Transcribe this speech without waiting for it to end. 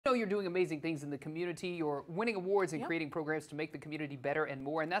know you're doing amazing things in the community. You're winning awards and creating programs to make the community better and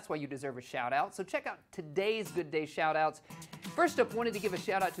more, and that's why you deserve a shout out. So check out today's Good Day shout outs. First up, wanted to give a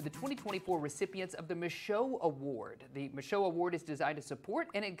shout out to the 2024 recipients of the Michaud Award. The Michaud Award is designed to support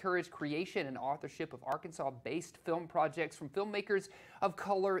and encourage creation and authorship of Arkansas-based film projects from filmmakers of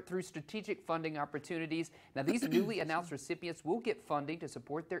color through strategic funding opportunities. Now, these newly announced recipients will get funding to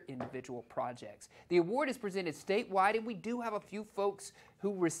support their individual projects. The award is presented statewide, and we do have a few folks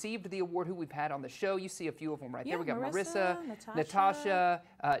who received the award who we've had on the show. You see a few of them right there. We got Marissa, Natasha,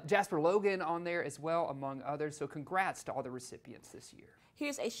 Jasper Logan on there as well, among others. So congrats to all the recipients this year.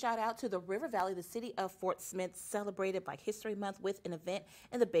 Here's a shout out to the River Valley. The city of Fort Smith celebrated Black History Month with an event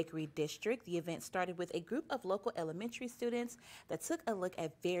in the Bakery District. The event started with a group of local elementary students that took a look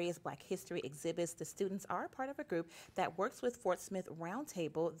at various Black history exhibits. The students are part of a group that works with Fort Smith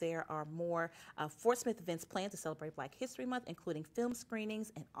Roundtable. There are more Fort Smith events planned to celebrate Black History Month, including film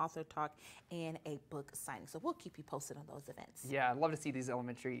screenings, an author talk, and a book signing. So we'll keep you posted on those events. Yeah, I'd love to see these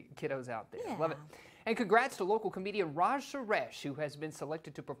elementary kiddos out there. Yeah. Love it. And congrats to local comedian Raj Suresh, who has been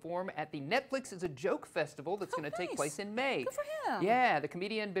selected to perform at the Netflix is a Joke Festival that's going to take place in May. Good for him. Yeah, the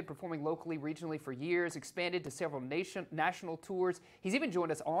comedian been performing locally, regionally for years, expanded to several national tours. He's even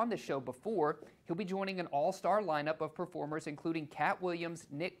joined us on the show before. He'll be joining an all-star lineup of performers, including Cat Williams,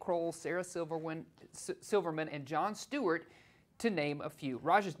 Nick Kroll, Sarah Silverman, and Jon Stewart, to name a few.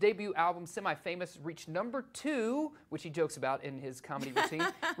 Raj's debut album, Semi-Famous, reached #2, which he jokes about in his comedy routine,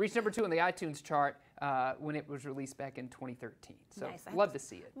 reached #2 on the iTunes chart when it was released back in 2013. So nice. Love to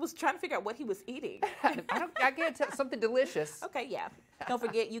see it. Was trying to figure out what he was eating. I can't tell, something delicious. Okay, yeah. Don't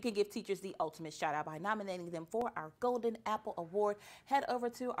forget, you can give teachers the ultimate shout out by nominating them for our Golden Apple Award. Head over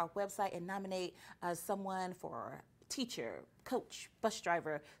to our website and nominate someone for teacher, coach, bus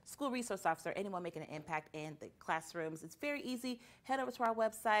driver, school resource officer, anyone making an impact in the classrooms. It's very easy. Head over to our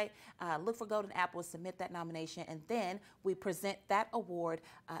website, look for Golden Apple, submit that nomination, and then we present that award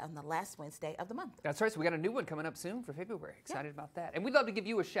on the last Wednesday of the month. That's right. So we got a new one coming up soon for February. Excited about that. And we'd love to give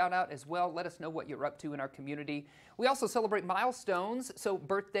you a shout out as well. Let us know what you're up to in our community. We also celebrate milestones, so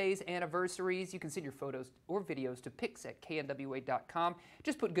birthdays, anniversaries. You can send your photos or videos to pics@knwa.com.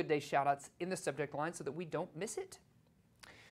 Just put Good Day shout outs in the subject line so that we don't miss it.